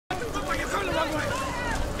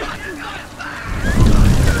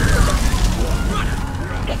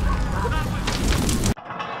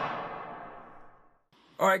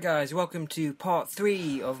Alright guys, welcome to part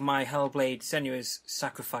 3 of my Hellblade Senua's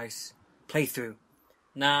Sacrifice playthrough.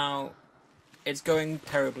 Now, it's going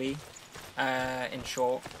terribly, in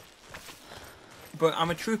short. But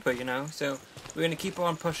I'm a trooper, you know, so we're going to keep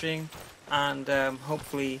on pushing and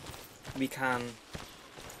hopefully we can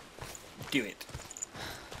do it.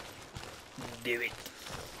 Do it.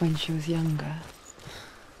 When she was younger,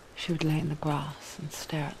 she would lay in the grass and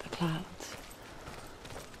stare at the clouds.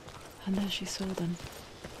 And as she saw them,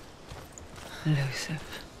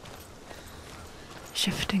 elusive,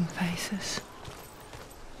 shifting faces.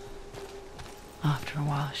 After a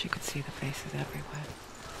while, she could see the faces everywhere.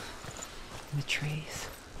 In the trees,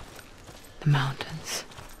 the mountains,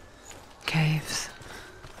 caves.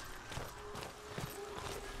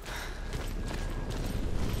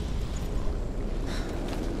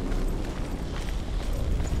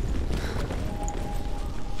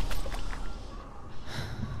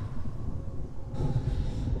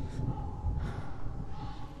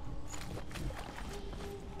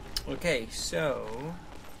 Okay, so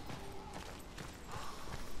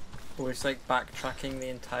we're just like backtracking the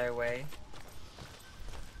entire way.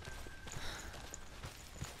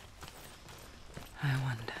 I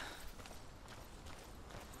wonder,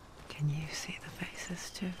 can you see the faces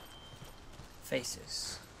too?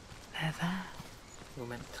 Faces. They're there. We're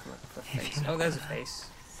meant to look for If face. you Oh, look there's a for face.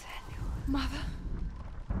 Senua. Mother.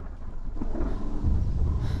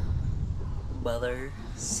 Mother.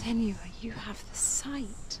 Senua, you have the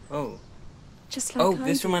sight. Oh. Just like Oh, I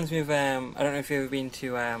this do. reminds me of I don't know if you've ever been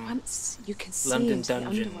to Once you can see London into the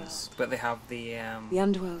Dungeons, underworld. but they have the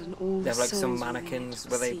Underworld and all they have like the some souls will mannequins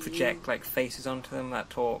want where they to see project you. like faces onto them that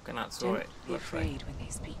talk, and that's what Don't it be looks like. afraid when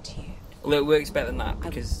they speak to you. Well, it works better than that I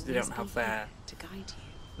because they must don't have be their here to guide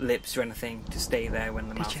you. lips or anything to stay there when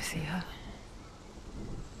the mouth. Did you see her?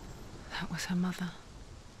 That was her mother,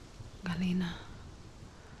 Galina.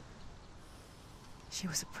 She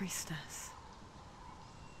was a priestess,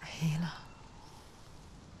 a healer.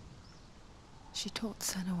 She taught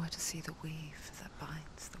Senua to see the weave that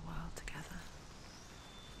binds the world together.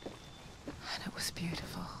 And it was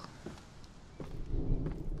beautiful.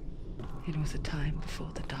 It was a time before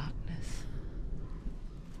the darkness.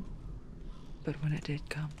 But when it did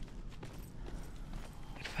come,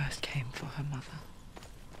 it first came for her mother.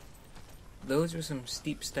 Those were some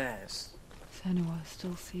steep stairs. Senua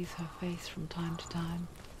still sees her face from time to time,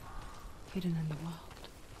 hidden in the world.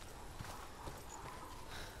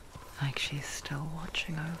 Like she's still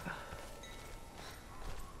watching over.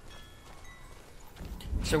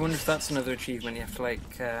 So I wonder if that's another achievement. You have to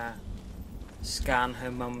like scan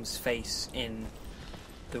her mum's face in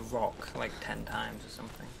the rock like 10 times or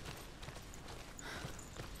something.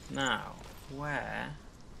 Now, where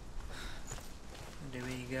do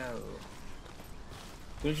we go?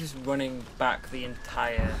 We're just running back the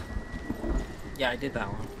entire... Yeah, I did that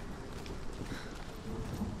one.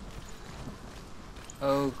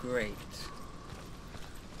 Oh, great.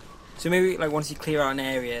 So maybe, like, once you clear out an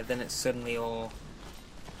area, then it's suddenly all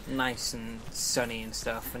nice and sunny and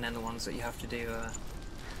stuff, and then the ones that you have to do are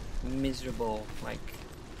miserable, like...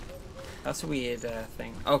 That's a weird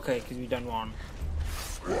thing. Okay, because we've done one.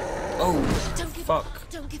 Oh, Don't give fuck. up.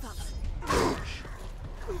 Don't give up.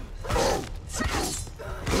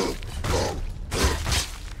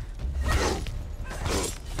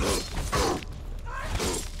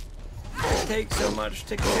 It takes so much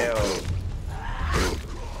to kill.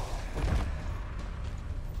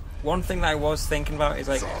 One thing that I was thinking about is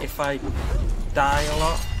like if I die a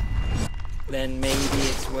lot, then maybe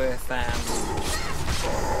it's worth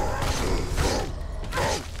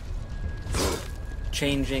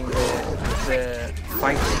changing the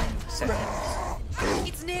fighting settings.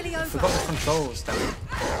 It's nearly over. Forgot the controls though.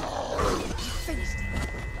 Finished.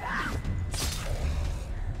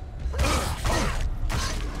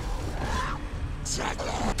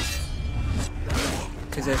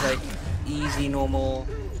 Because there's like easy, normal.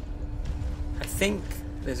 I think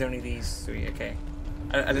there's only these 3. Okay,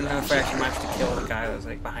 I don't know if I actually managed to kill the guy that was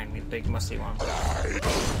like behind me, the big musty one.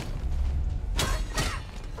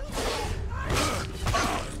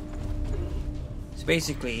 So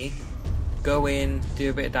basically, go in, do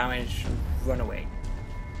a bit of damage, run away.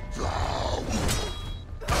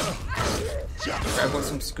 I've got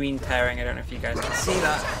some screen tearing. I don't know if you guys can see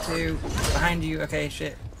that too. Behind you. Okay,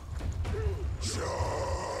 shit.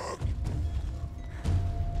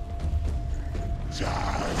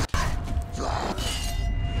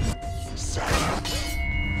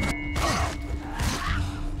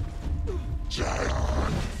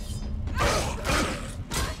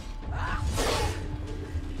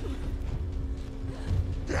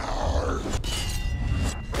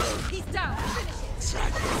 He's down. Finish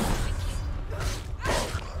it.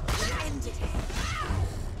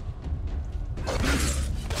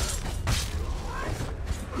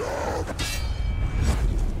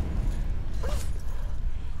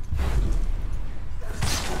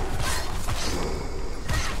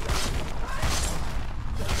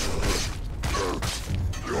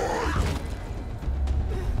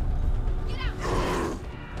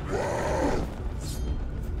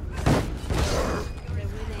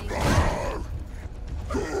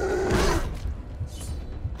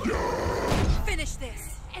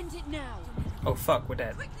 Oh fuck, we're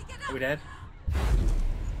dead. Are we dead?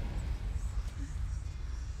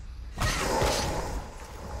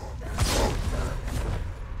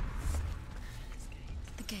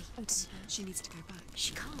 The gate. She needs to go back.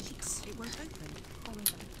 She can't. It won't open.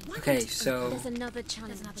 Okay, so There's another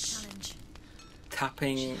challenge.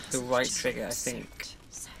 tapping the right trigger, I think,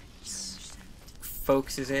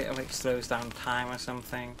 focuses it or like slows down time or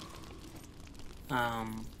something.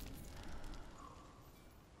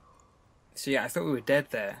 So yeah, I thought we were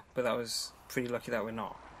dead there, but that was pretty lucky that we're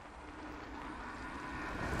not.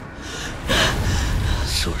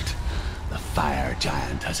 Surt, the fire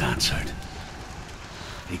giant has answered.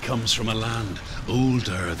 He comes from a land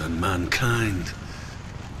older than mankind,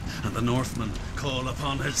 and the Northmen call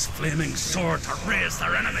upon his flaming sword to raze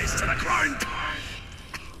their enemies to the ground.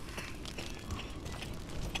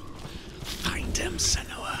 Find him,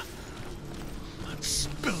 Senua, and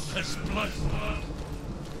spill his blood.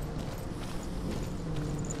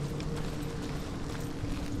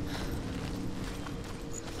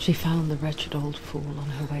 She found the wretched old fool on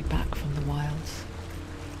her way back from the wilds.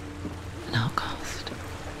 An outcast.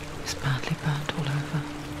 He was badly burnt all over.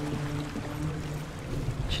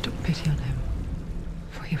 She took pity on him,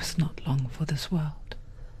 for he was not long for this world.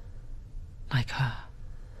 Like her,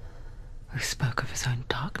 who spoke of his own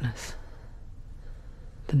darkness.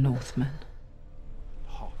 The Northmen.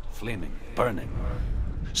 Hot, flaming, burning.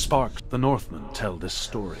 Sparks, the Northmen tell this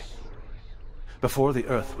story. Before the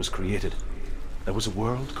earth was created, there was a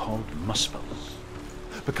world called Muspel.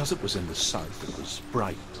 Because it was in the south, it was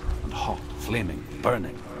bright and hot, flaming,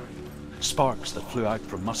 burning. Sparks that flew out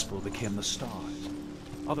from Muspel became the stars.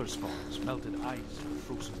 Other sparks melted ice in the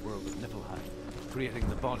frozen world of Niflheim, creating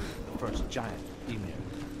the body of the first giant, Ymir.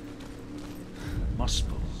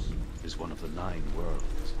 Muspel is one of the 9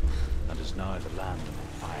 worlds, and is now the land of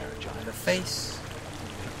the fire giant. The face.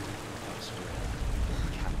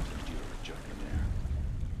 Can't endure a journey there.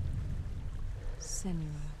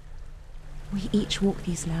 Senua. We each walk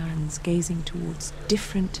these lands, gazing towards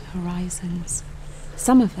different horizons.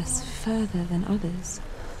 Some of us further than others.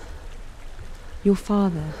 Your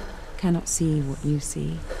father cannot see what you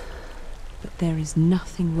see, but there is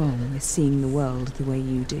nothing wrong with seeing the world the way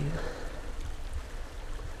you do.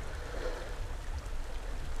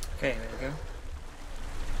 Okay, there we go.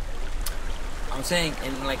 I'm saying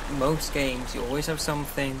in like most games you always have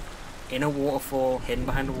something in a waterfall, hidden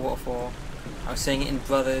behind a waterfall. I was saying it in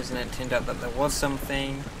Brothers and it turned out that there was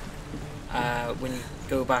something. When you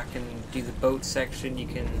go back and do the boat section you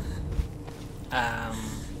can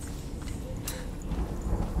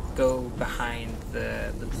go behind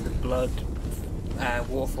the blood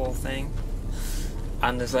waterfall thing,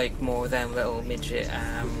 and there's like more of them little midget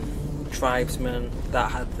tribesmen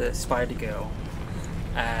that had the spider girl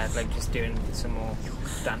like just doing some more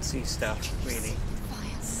dancey stuff really.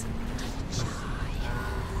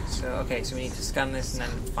 So okay, so we need to scan this and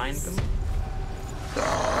then find them.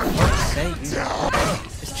 What's say you?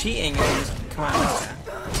 It's cheating if you just come out of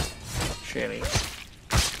there. Surely.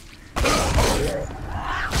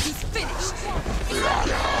 He's finished.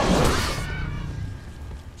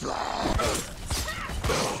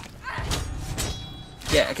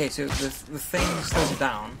 Yeah, okay, so the thing slows it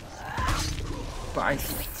down, but I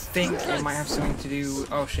think it might have something to do.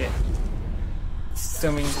 Oh shit!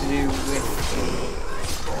 Something to do with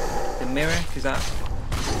the mirror, because that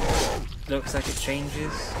looks like it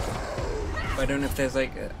changes. But I don't know if there's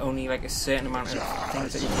like only like a certain amount of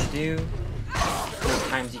things that you can do, how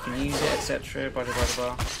times you can use it, etc. Blah blah blah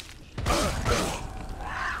blah.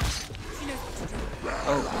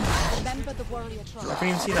 Oh, Remember the warrior tribe. I couldn't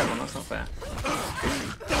even see that one. That's not fair.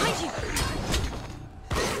 Behind you.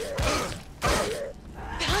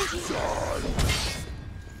 Behind you.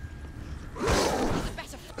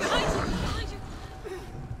 Better. Behind you.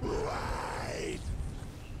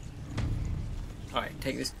 Alright,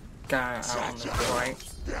 take this guy out on the right.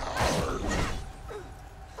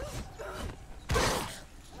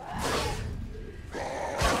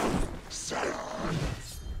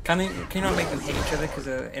 Can you not make them hit each other because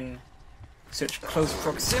they're in such close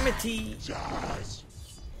proximity?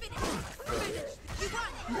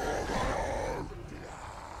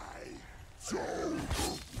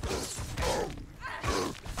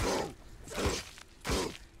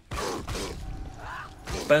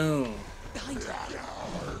 Boom.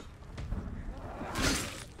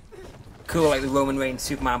 Cool, like the Roman Reigns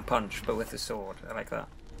Superman punch, but with a sword. I like that.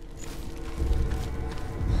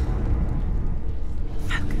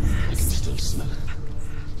 I can still smell it.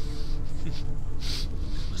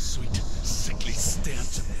 The sweet, sickly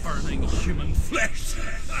stench of burning human flesh.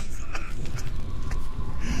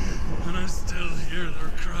 And I still hear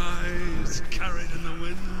their cries. in the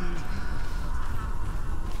wind.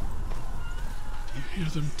 Do you hear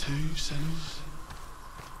them too, Senua?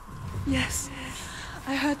 Yes,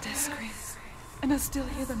 I heard their screams, and I still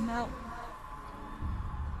hear them now.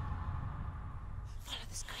 Follow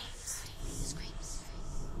the screams. The screams.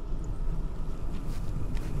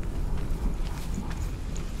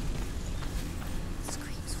 The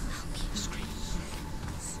screams will help you. Screams.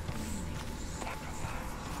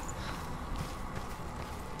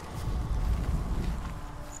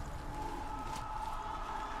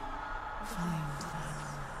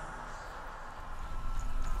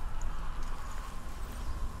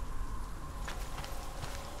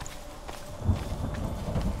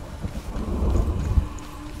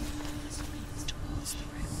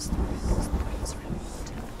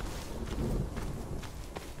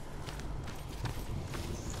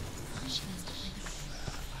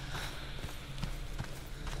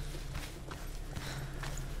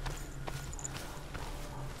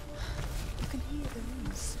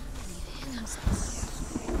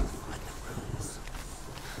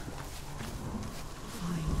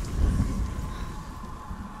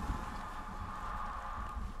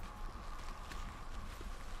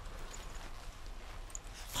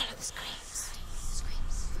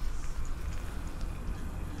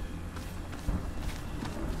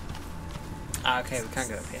 Ah, okay, we can't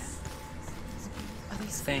go up here.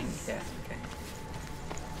 Thing, yeah, okay.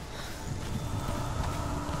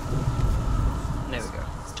 There we go.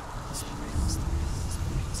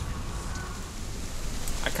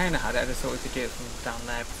 I kinda had it, I just thought we could do it from down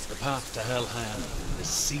there. The path to Helheim is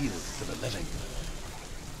sealed to the living,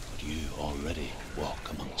 but you already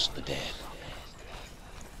walk amongst the dead.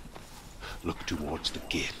 Look towards the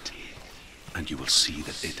gate, and you will see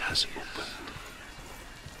that it has opened.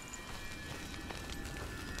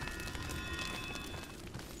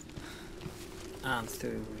 And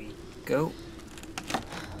through we go.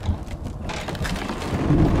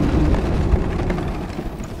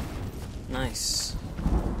 Nice.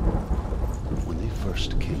 When they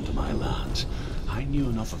first came to my lands, I knew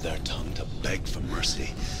enough of their tongue to beg for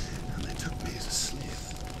mercy, and they took me as a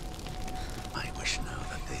slave. I wish now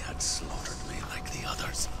that they had slaughtered me like the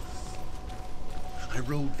others. I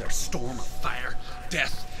rode their storm of fire,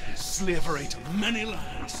 death, and slavery to many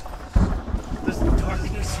lands. This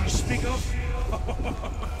darkness you speak of?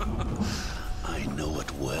 I know it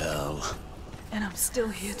well. And I'm still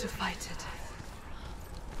here to fight it.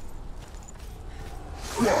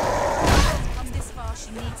 Come this far,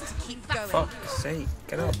 she needs to keep going. Fuck's sake.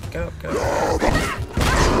 Get up, get up, get up.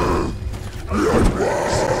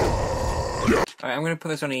 Alright, I'm gonna put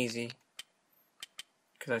this on easy.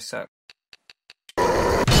 Because I suck.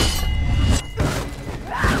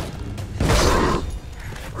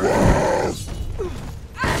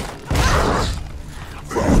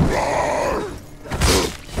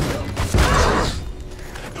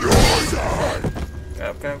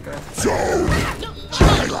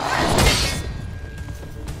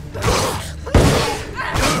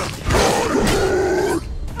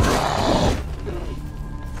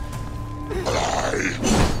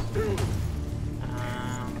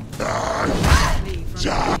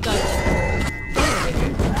 Go.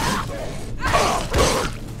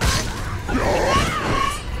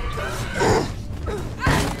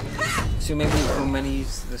 So maybe we'll mainly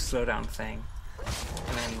use the slowdown thing,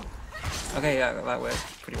 and then okay, yeah, that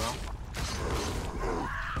worked pretty well.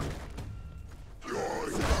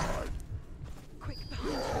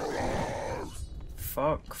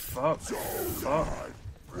 Fuck.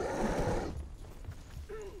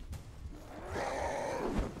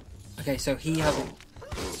 Okay, so he hasn't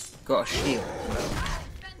got a shield.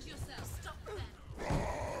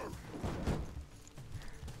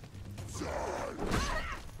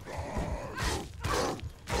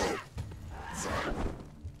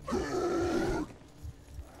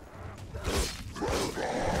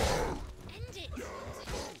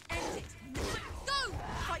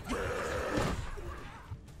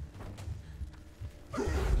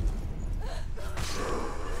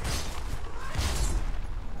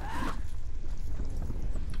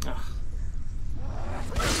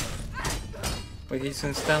 Wait, he's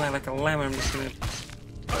gonna stand there like a lemon. I'm just gonna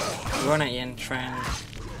run at you and try and...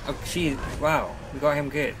 Oh, geez, wow, we got him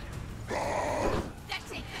good.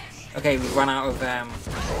 Okay, we run out of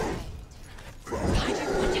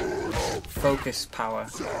focus power.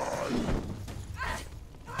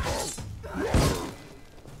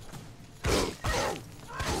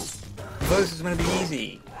 This is gonna be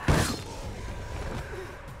easy.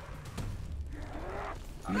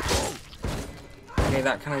 Okay,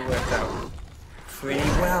 that kind of worked out pretty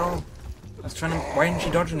well. I was trying to... Why didn't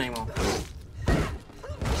she dodge anymore?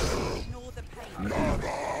 Ignore the pain.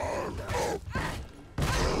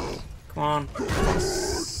 Come on.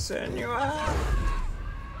 Senua.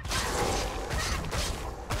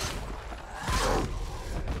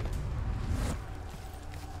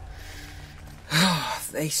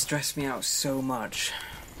 They stress me out so much.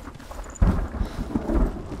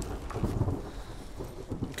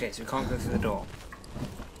 Okay, so we can't go through the door.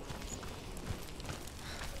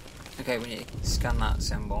 Okay, we need to scan that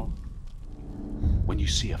symbol. When you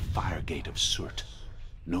see a fire gate of Surt,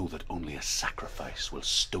 know that only a sacrifice will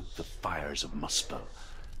stoke the fires of Muspel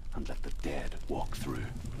and let the dead walk through.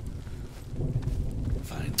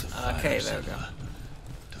 Find the fire, Okay, there we go. Senua,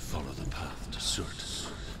 to follow the path to Surt.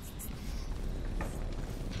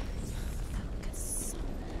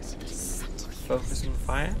 Focus on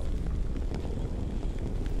fire.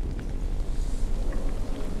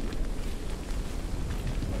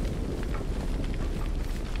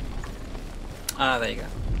 Ah, there you go.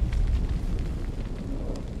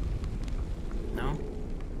 No?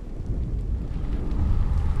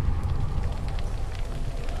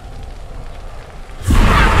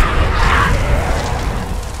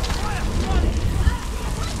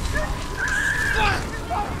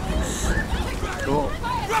 Cool.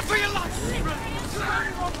 Run for your life!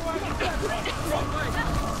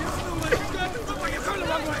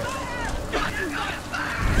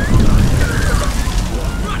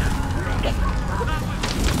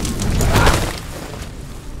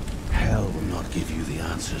 Hell will not give you the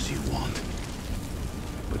answers you want.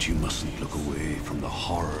 But you mustn't look away from the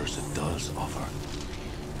horrors it does offer.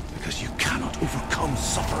 Because you cannot overcome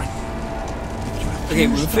suffering. Okay,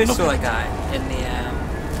 we first saw that guy in the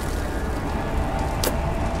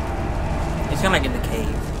he's kinda like in the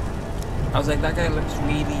cave. I was like, that guy looks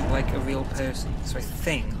really like a real person, so I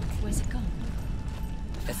think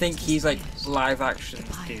he's like live action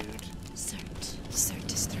dude.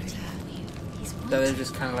 Surt is through there. That they're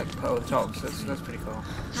just kinda like put over the top, so that's pretty cool.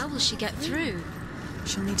 How will she get through?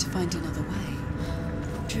 She'll need to find another way.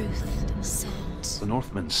 Truth, Surt. The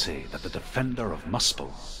Northmen say that the defender of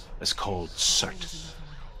Muspel is called Surt,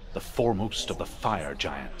 the foremost of the fire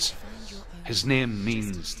giants. His name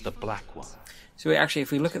means the Black One. So actually,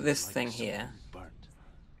 if we look at this thing here,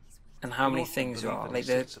 and how many things there are, like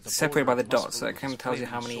they're separated by the dots, so that kind of tells you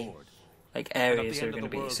how many like areas there are going to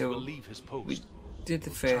be. So we did the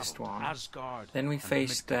first one, then we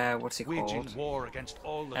faced what's he called,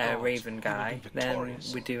 Raven guy. Then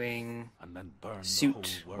we're doing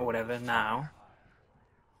Suit or whatever now,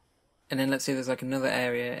 and then let's say there's like another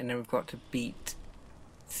area, and then we've got to beat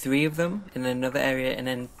 3 of them, and then another area, and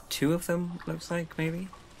then 2 of them. Looks like maybe.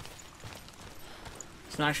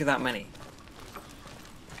 It's not actually that many.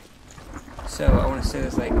 So I want to say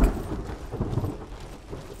there's like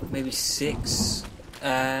maybe 6,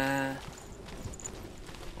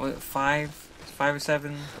 or 5 or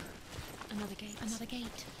 7. Another gate. Another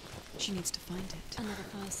gate. She needs to find it. Another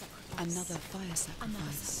fire sacrifice. Another fire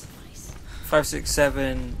sacrifice. 5, 6,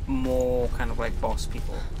 7 more kind of like boss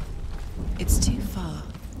people. It's too far.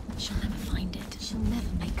 She'll never find it. She'll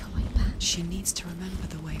never make her way back. She needs to remember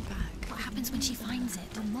the way back. What happens when she finds it?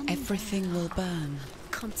 Everything will burn.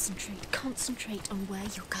 Concentrate on where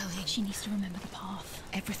you're going. She needs to remember the path.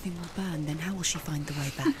 Everything will burn, then how will she find the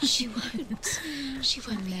way back? She won't. She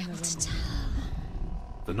won't be able to tell.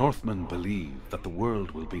 The Northmen believe that the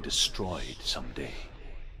world will be destroyed someday.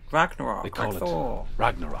 Ragnarok, They call like it Thor.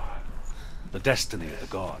 Ragnarok, the destiny of the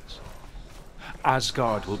gods.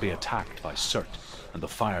 Asgard will be attacked by Surt and the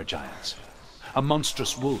fire giants. A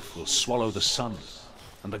monstrous wolf will swallow the sun,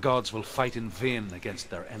 and the gods will fight in vain against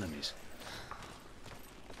their enemies.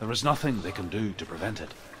 There is nothing they can do to prevent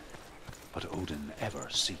it, but Odin ever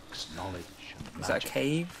seeks knowledge and magic, Is that a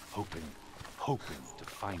cave? hoping to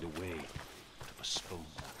find a way to postpone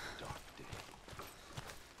that dark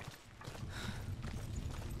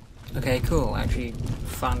day. Okay, cool. Actually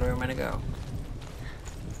found where I'm gonna go.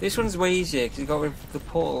 This one's way easier because you got rid of the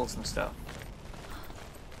portals and stuff.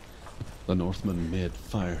 The Northmen made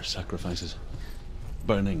fire sacrifices,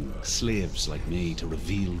 burning slaves like me to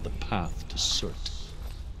reveal the path to Surt.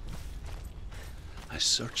 I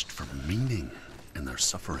searched for meaning in their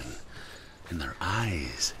suffering, in their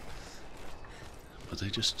eyes. But they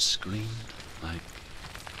just screamed like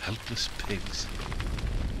helpless pigs.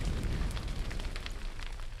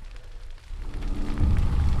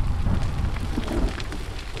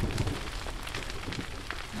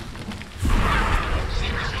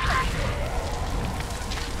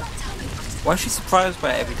 Why is she surprised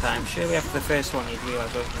by it every time? Surely after the first one you'd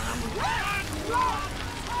realise what was going to happen.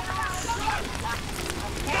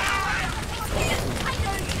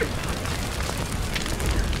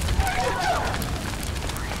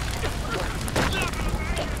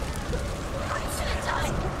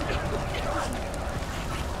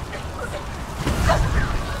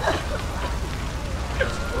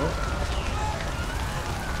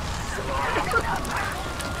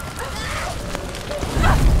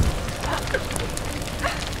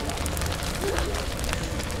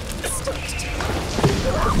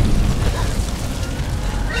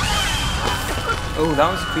 Oh, that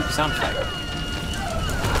was a creepy sound effect.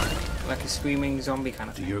 Like a screaming zombie kind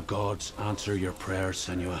of Do thing. your gods answer your prayers,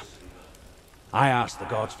 Senua? I asked the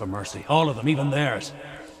gods for mercy, all of them, even theirs.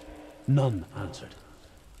 None answered.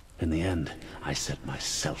 In the end, I set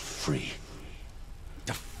myself free.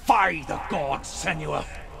 Defy the gods, Senua!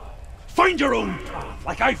 Find your own path,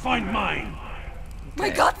 like I find mine!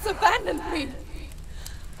 My gods abandoned me.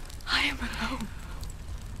 I am alone.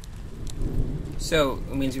 So,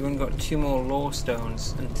 it means we've only got 2 more lore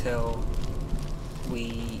stones until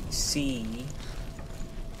we see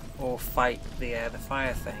or fight the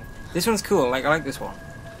fire thing. This one's cool, like I like this one.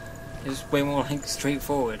 It's way more like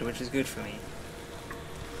straightforward, which is good for me.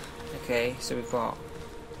 Okay, so we've got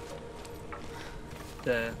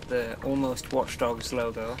the almost Watch Dogs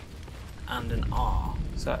logo and an R,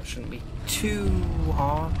 so that shouldn't be too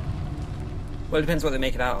hard. Well, it depends what they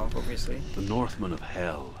make it out of, obviously. The Northmen of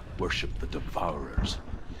Hell worship the Devourers,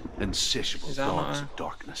 insatiable Is that gods not of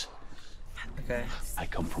darkness. Okay. I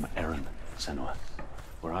come from Erin, Senua,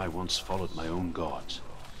 where I once followed my own gods,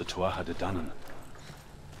 the Tuatha De Danann.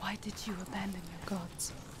 Why did you abandon your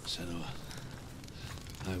gods? Senua,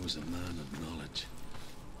 I was a man of knowledge,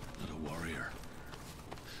 not a warrior.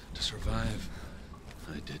 To survive,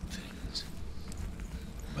 I did things.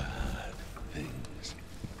 Bad things.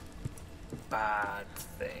 Bad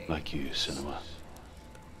thing. Like you, Senua.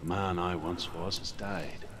 The man I once was has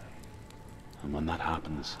died. And when that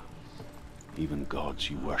happens, even gods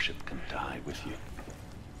you worship can die with you.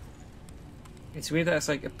 It's weird that it's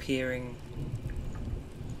like appearing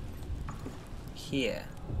here.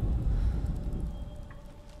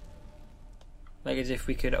 Like as if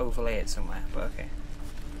we could overlay it somewhere, but okay.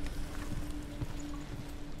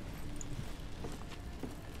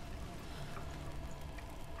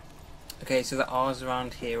 Okay, so the R's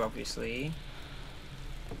around here, obviously.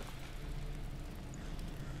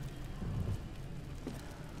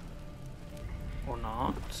 Or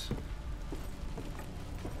not.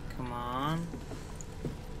 Come on.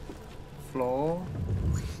 Floor.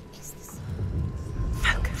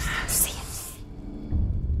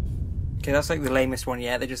 Okay, that's like the lamest one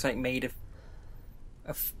yet. They just like made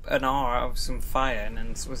an R out of some fire and then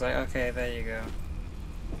was like, okay, there you go.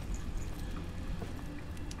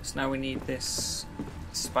 So now we need this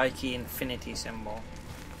spiky infinity symbol.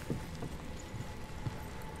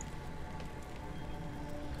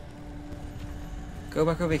 Go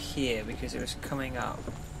back over here because it was coming up.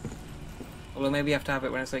 Although maybe you have to have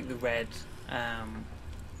it when it's like the red,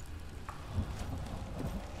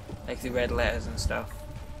 like the red letters and stuff.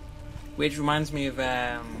 Which reminds me of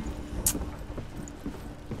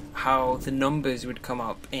how the numbers would come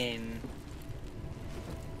up in,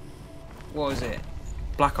 what was it?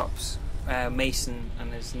 Black Ops. Mason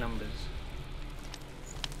and his numbers.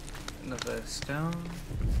 Another stone.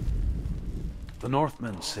 The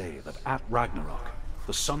Northmen say that at Ragnarok,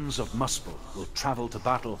 the sons of Muspel will travel to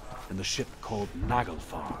battle in the ship called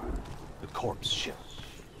Naglfar, the corpse ship.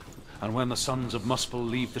 And when the sons of Muspel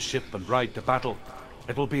leave the ship and ride to battle,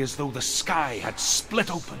 it will be as though the sky had split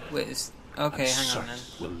open. Wait, okay, and hang on Surt then.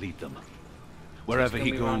 will lead them. Wherever he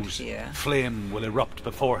gonna be around goes, here. flame will erupt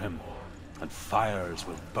before him, and fires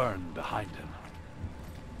will burn behind him.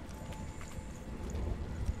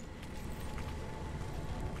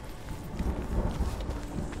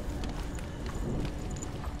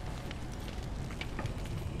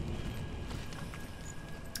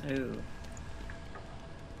 Ooh.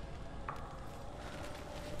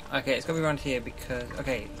 Okay, it's gonna be around here because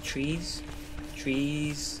okay, trees.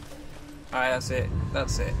 Alright, that's it.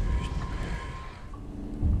 That's it.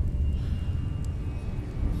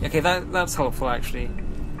 Okay, that's helpful actually.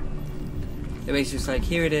 It basically just like,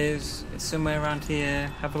 here it is, it's somewhere around here,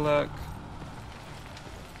 have a look.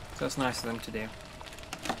 So that's nice of them to do.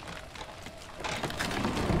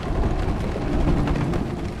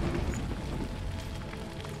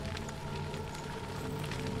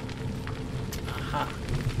 Aha.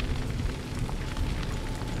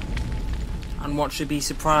 And watch you be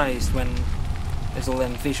surprised when there's all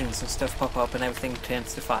them visions and stuff pop up and everything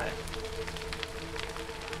turns to fire.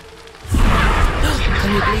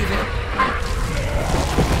 Can you believe it?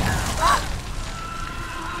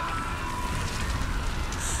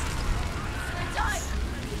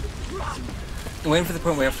 I'm waiting for the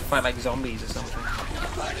point where we have to fight like zombies or something.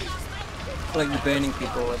 Like the burning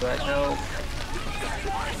people are like, no.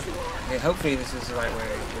 Okay, hopefully this is the right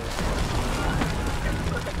way.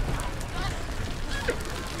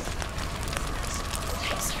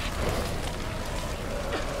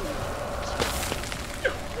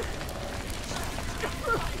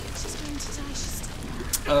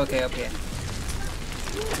 Oh, okay, up here.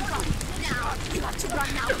 now! You have to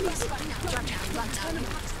run now! Please run now! Run now! Run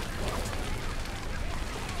now!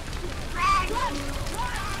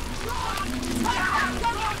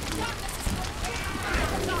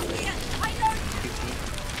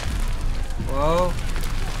 Whoa.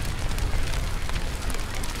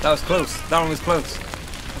 That was close. That one was close. I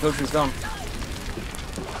thought she was gone.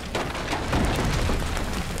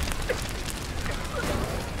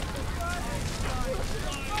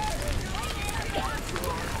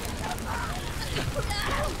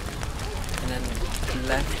 And then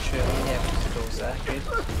left, surely. Yeah, the door's there. Good.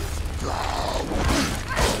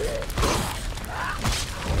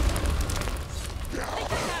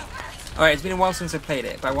 Alright, it's been a while since I played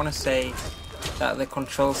it, but I want to say that the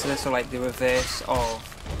controls to this are like the reverse of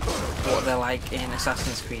what they're like in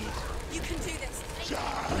Assassin's Creed. You can do this.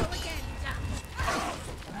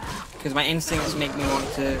 Because my instincts make me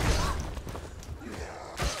want to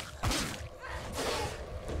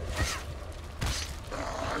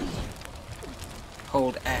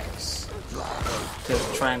hold X to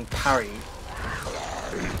try and parry,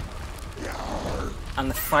 and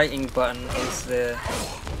the fighting button is the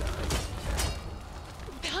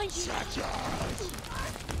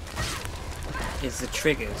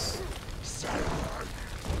triggers.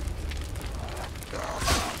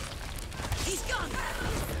 He's gone.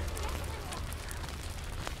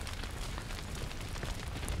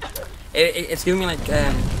 It's giving me like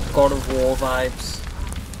God of War vibes.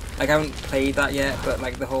 Like I haven't played that yet, but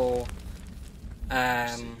like the whole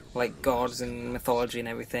like gods and mythology and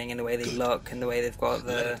everything, and the way they look and the way they've got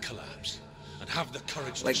the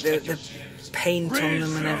like the paint on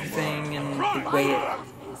them and everything, and the way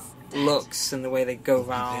it looks and the way they go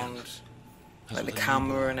around, like the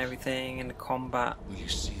camera and everything and the combat.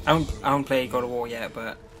 I haven't played God of War yet,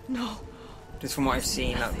 but No. just from what I've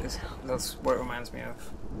seen, that's what it reminds me of.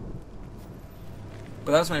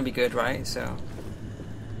 But that's going to be good, right? So.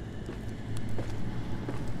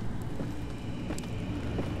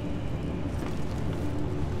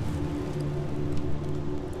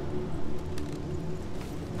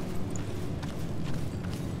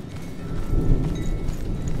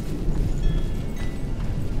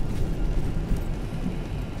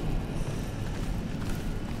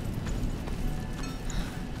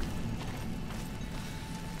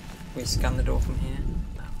 We scan the door from here?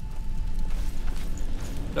 No.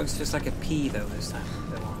 Looks just like a P though this time.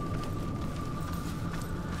 The one.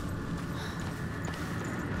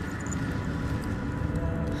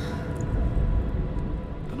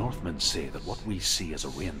 The Northmen say that what we see as a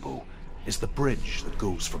rainbow is the bridge that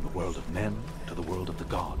goes from the world of men to the world of the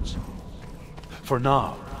gods. For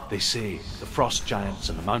now, they say the frost giants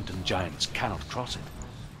and the mountain giants cannot cross it.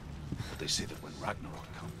 But they say that when Ragnarok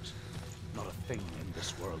comes, not a thing in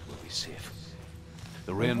this world will be safe.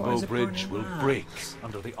 The Rainbow Bridge will break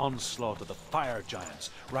under the onslaught of the fire giants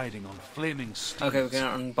riding on flaming steeds. Okay, we're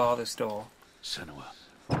gonna unbar this door. Senua,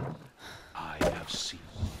 I have seen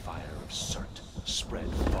the fire of Surt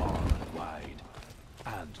spread far and wide,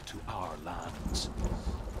 and to our lands.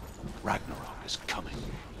 Ragnarok is coming.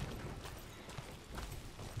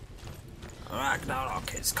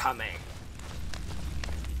 Ragnarok is coming.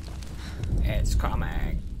 It's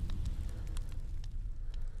coming.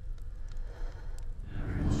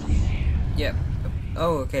 Yep.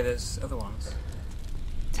 Oh, okay, there's other ones.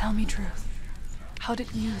 Tell me truth. How did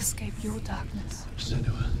you escape your darkness?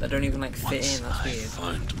 Senua, That don't even like fit once in, that's I weird.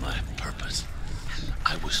 found my purpose,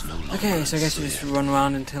 I was no longer Okay, so I guess we just run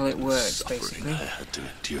around until it works, suffering basically. I had to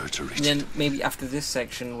endure to reach And then maybe after this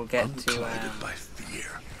section we'll get to unclouded by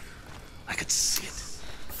fear. I could see it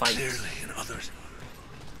fight. clearly in others.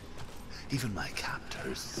 Even my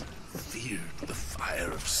captors feared the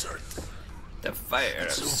fire of Surt. The fire of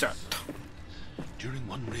Surt. During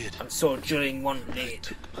one raid, And so during one raid,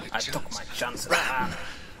 I took my chances.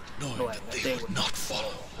 knowing knowing that they would not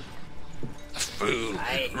follow. A fool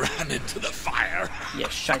Aye. ran into the fire. You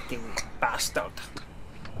shitey bastard.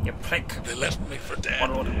 You prick. They left me for What dead.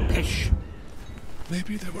 a load of pish.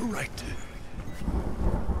 Maybe they were right to.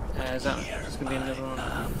 Is that there's gonna be another one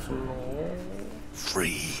on the floor?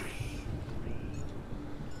 Free.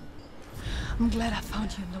 I'm glad I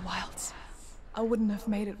found you in the wilds. I wouldn't have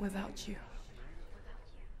made it without you.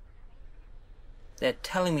 They're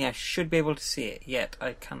telling me I should be able to see it, yet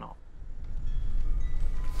I cannot.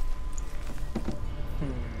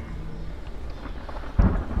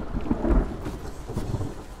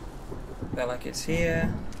 They're like it's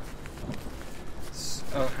here.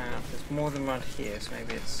 Oh, hang on. There's more than one here, so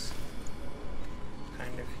maybe it's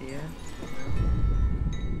kind of here.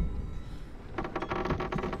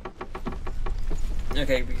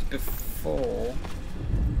 Okay, because before.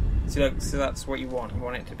 So that's what you want. You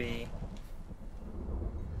want it to be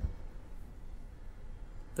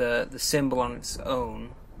the symbol on its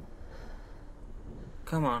own.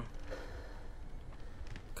 Come on.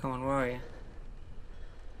 Come on, where are you?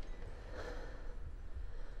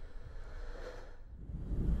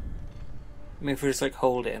 I mean, if we just like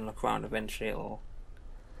hold it and look around, eventually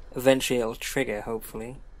it'll trigger,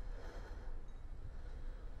 hopefully.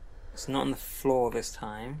 It's not on the floor this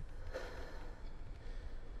time.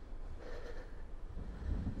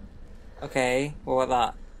 Okay, what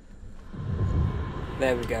about that?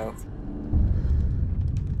 There we go.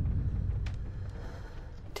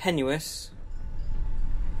 Tenuous.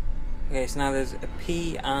 Okay, so now there's a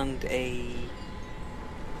P and a...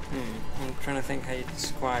 I'm trying to think how you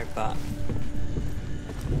describe that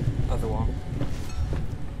other one.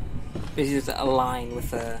 Basically just a line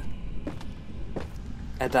with a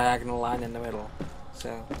diagonal line in the middle.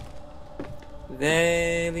 So,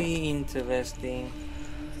 very interesting.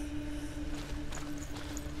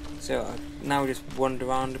 So now we just wander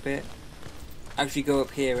around a bit. Actually go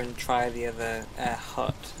up here and try the other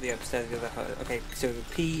hut, the upstairs of the other hut. Okay, so the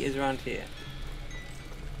P is around here.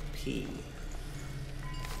 P.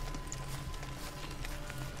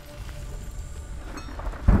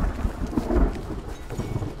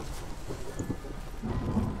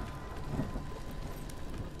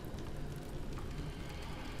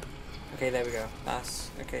 Okay, there we go.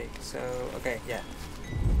 That's okay. So okay, yeah.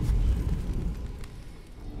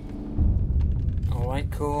 All right,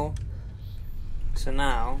 cool. So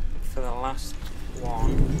now for the last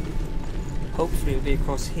one, hopefully it'll be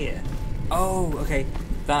across here. Oh, okay.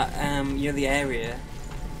 That you know the area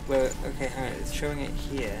where okay, hang on, it's showing it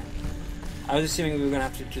here. I was assuming we were gonna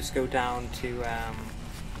have to just go down to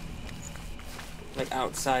like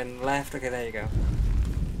outside and left. Okay, there you go.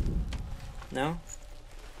 No?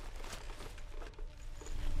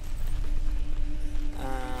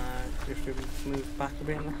 Just move back a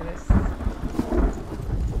bit and look at it.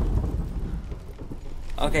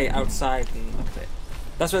 Okay, outside and look at it.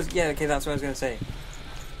 That's what. Yeah, okay, that's what I was gonna say.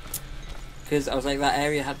 Because I was like, that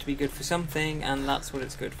area had to be good for something, and that's what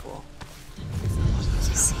it's good for.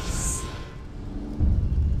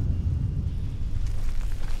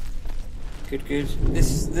 Good, good.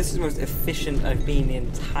 This is the most efficient I've been the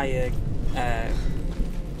entire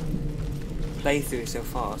playthrough so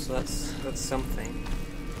far. So that's something.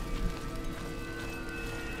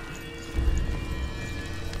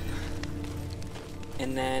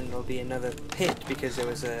 And then there'll be another pit because there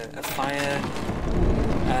was a fire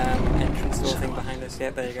entrance door thing behind us. Yeah,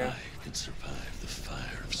 there you go. I can survive the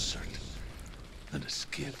fire of Surtyr and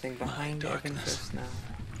escape Anything my behind of darkness, interest now.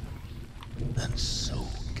 then so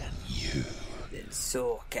can you. Then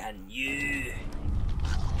so can you.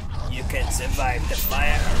 You can survive the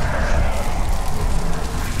fire.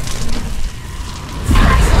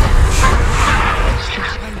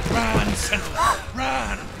 Run, Senua!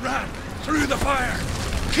 Run! Through the fire!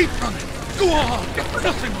 Keep running! Go on!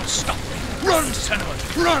 Nothing will stop me! Run, Senua!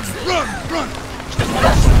 Run! Through the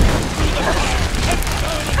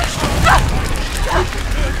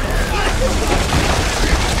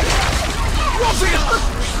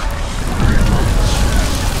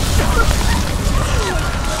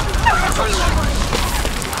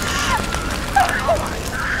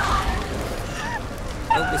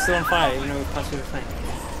Oh, we're still on fire, even though we've passed through the thing.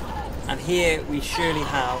 And here we surely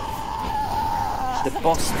have the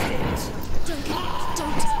boss pit.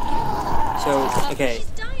 So, okay.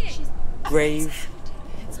 Grave.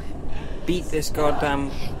 Beat this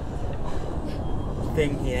goddamn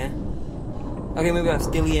thing here. Okay, maybe that's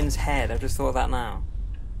Dillion's head. I've just thought of that now.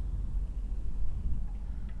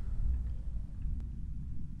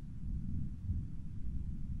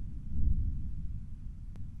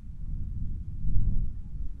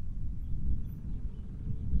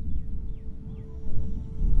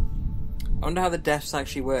 I wonder how the deaths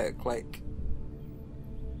actually work. Like,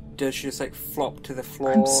 does she just like flop to the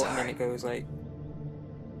floor and then it goes like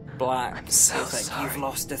black? I'm so it's like sorry. you've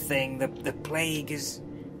lost a thing. The plague is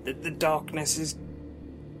the darkness is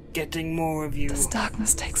getting more of you. This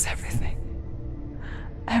darkness takes everything.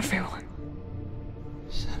 Everyone.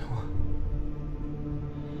 Senua,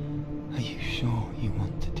 are you sure you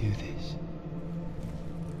want to do this?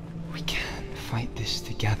 We can fight this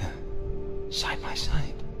together, side by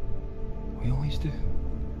side. We always do.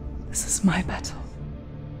 This is my battle.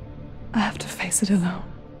 I have to face it alone,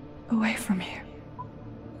 away from here.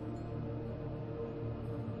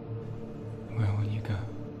 Where will you go?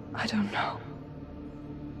 I don't know.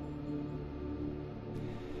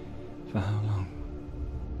 For how long?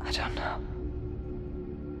 I don't know.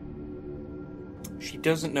 She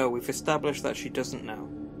doesn't know. We've established that she doesn't know.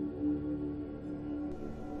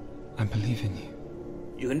 I believe in you.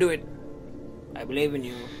 You can do it. I believe in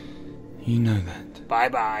you. You know that.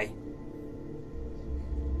 Bye-bye.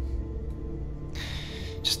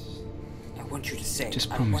 Just I want you to say it.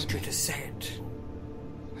 Just I promise want you me. to say it.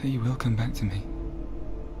 that you will come back to me.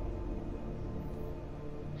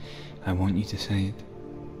 I want you to say it.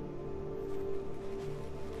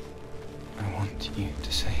 I want you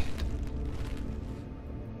to say it.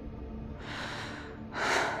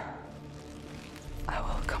 I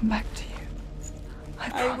will come back to you. I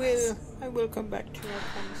promise. I will come back to you, I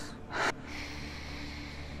promise.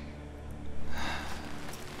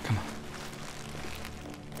 Come on.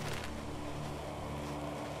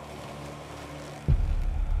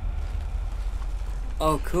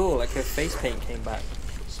 Oh, cool! Like her face paint came back.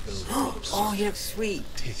 Oh, yeah, sweet.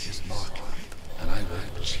 Take his mark, and I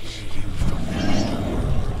will cheer you from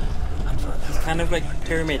there. And forever. It's kind of like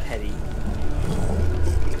pyramid heady.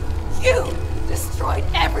 You destroyed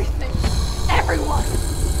everything, everyone,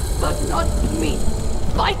 but not me.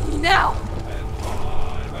 Fight me now.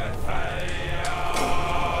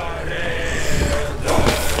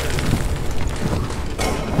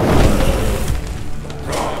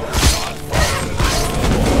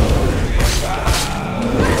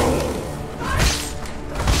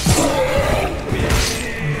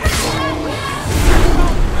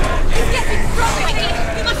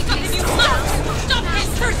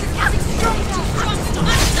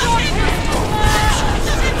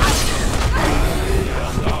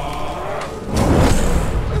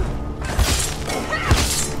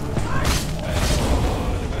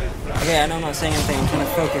 Okay, I know I'm not saying anything. I'm trying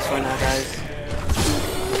to focus right now, guys.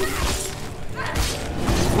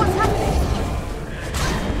 What's happening?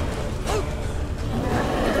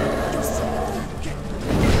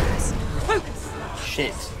 Focus.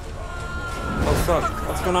 Shit. Oh fuck.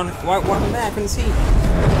 What's going on? What happened there? I couldn't see.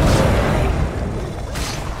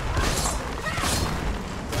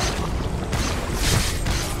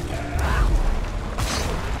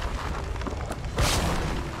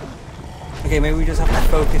 Okay, maybe we just have to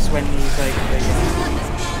focus when he's like...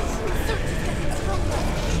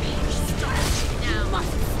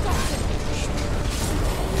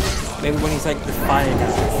 maybe when he's like the fire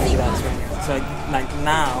guy, maybe that's when... So like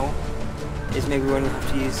now is maybe when we have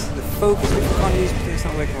to use the focus, which we can't use because it's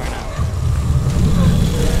not working right now.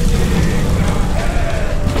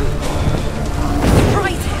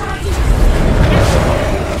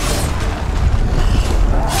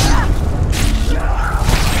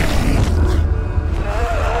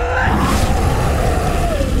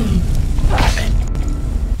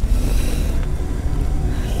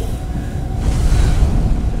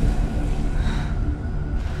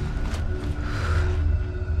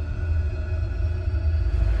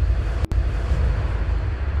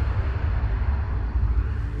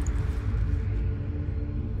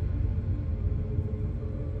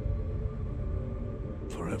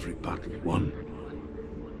 For every battle won,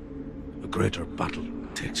 a greater battle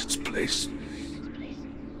takes its place.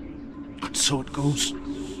 And so it goes.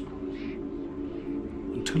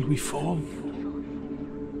 Until we fall.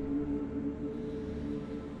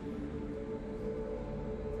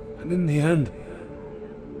 And in the end,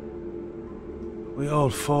 we all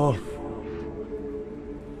fall.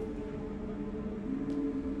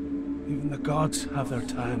 Even the gods have their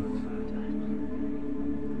time.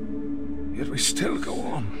 Yet we still go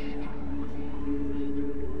on.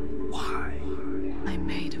 Why? I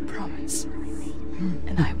made a promise,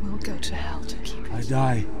 and I will go to hell to keep it. I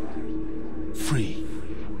die free,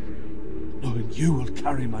 knowing you will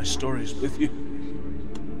carry my stories with you.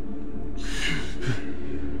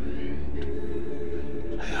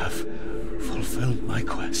 I have fulfilled my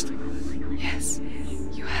quest. Yes,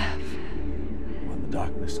 you have. When the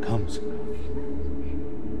darkness comes,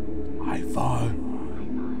 I vow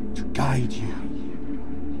to guide you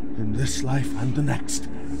in this life and the next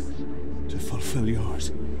to fulfill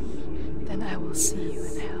yours. Then I will see you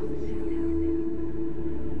in hell.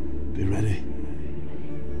 Be ready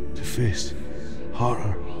to face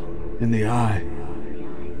horror in the eye,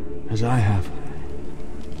 as I have,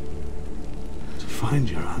 to find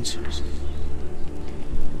your answers,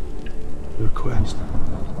 your quest,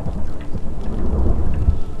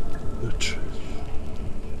 your truth.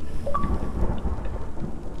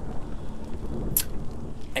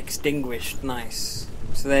 Extinguished, nice.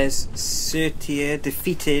 So there's Surtyr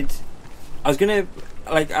defeated. I was gonna,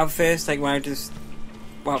 like, at first, like, when I just,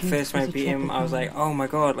 well, at first when I beat him, I was like, oh my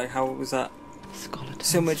god, like, how was that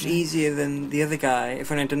so much easier than the other guy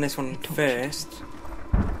if I'd done this one first?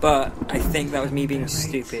 But I think that was me being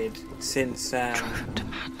stupid, since I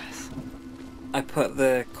put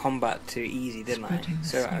the combat to easy, didn't I?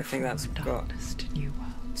 So I think that's got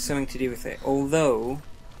something to do with it. Although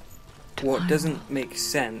what doesn't make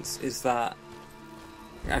sense is that...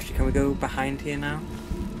 Actually, can we go behind here now?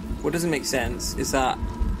 What doesn't make sense is that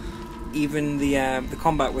even the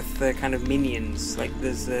combat with the kind of minions, like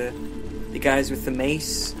there's the guys with the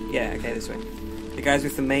mace. Yeah, okay, this way. The guys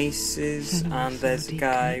with the maces, and there's a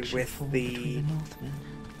guy with the...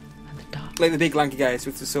 Like the big lanky guys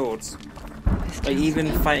with the swords. Like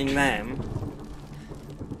even fighting them...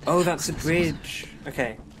 Oh, that's a bridge.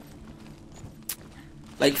 Okay.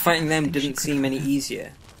 Like fighting them didn't seem any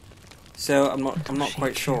easier. So I'm not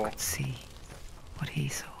quite sure. Could see what he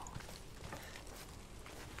saw.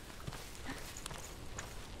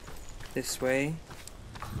 This way.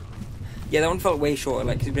 Yeah, that one felt way shorter.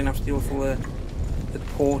 Like you didn't have to deal with all the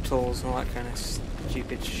portals and all that kind of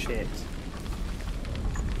stupid shit.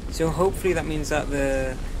 So hopefully that means that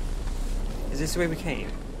the... Is this the way we came?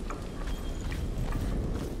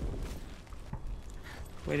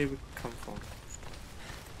 Where did we come from?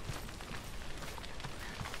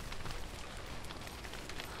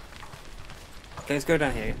 Okay, let's go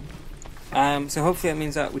down here. So hopefully that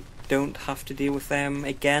means that we don't have to deal with them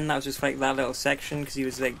again. That was just like that little section because he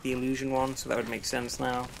was like the illusion one, so that would make sense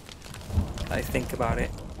now that I think about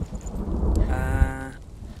it.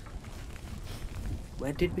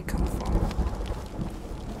 Where did we come from?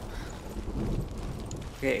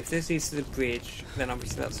 Okay, if this leads to the bridge, then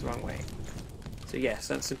obviously that's the wrong way. So yes,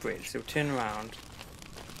 that's the bridge. So turn around.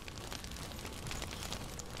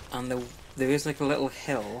 And there is like a little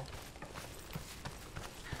hill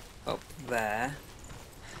up there.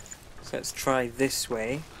 So let's try this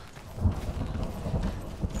way.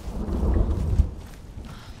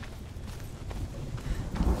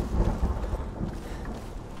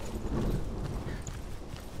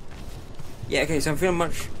 Yeah, okay, so I'm feeling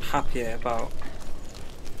much happier about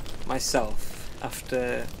myself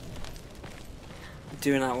after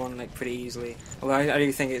doing that one like pretty easily. Although I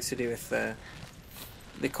do think it's to do with the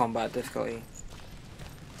combat difficulty.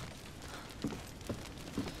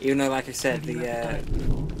 Even though, like I said,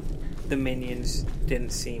 the minions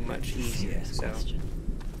didn't seem much easier, so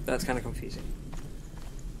that's kind of confusing.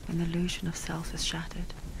 When the illusion of self is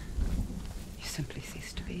shattered, you simply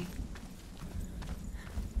cease to be.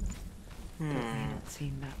 It may not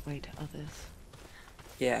seem that way to others.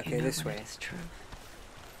 Yeah, okay, this way. It's true.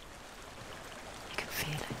 You can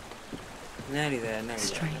feel it. Nearly there, nearly there.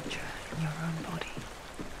 Stranger in your own body.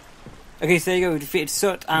 Okay, so there you go. We defeated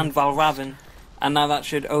Sut and Valravn, and now that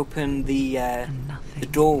should open the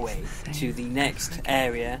doorway to the next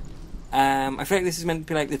area. I feel like this is meant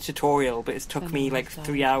to be like the tutorial, but it's took me like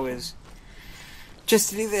 3 hours just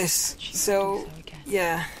to do this. So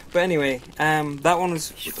yeah, but anyway, that one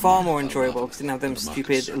was far more enjoyable because it didn't have them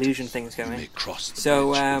stupid illusion things going.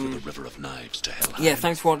 So yeah,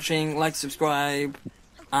 thanks for watching. Like, subscribe,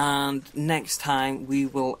 and next time we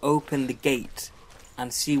will open the gate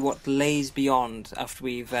and see what lays beyond after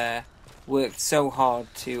we've worked so hard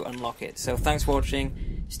to unlock it. So thanks for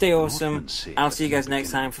watching, stay awesome, and I'll see you guys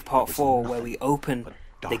next time for part 4 where we open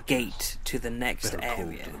the gate to the next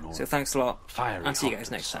area. So thanks a lot, and see you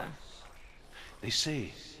guys next time. They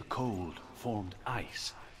say the cold formed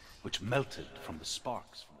ice, which melted from the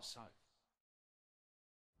sparks from the south.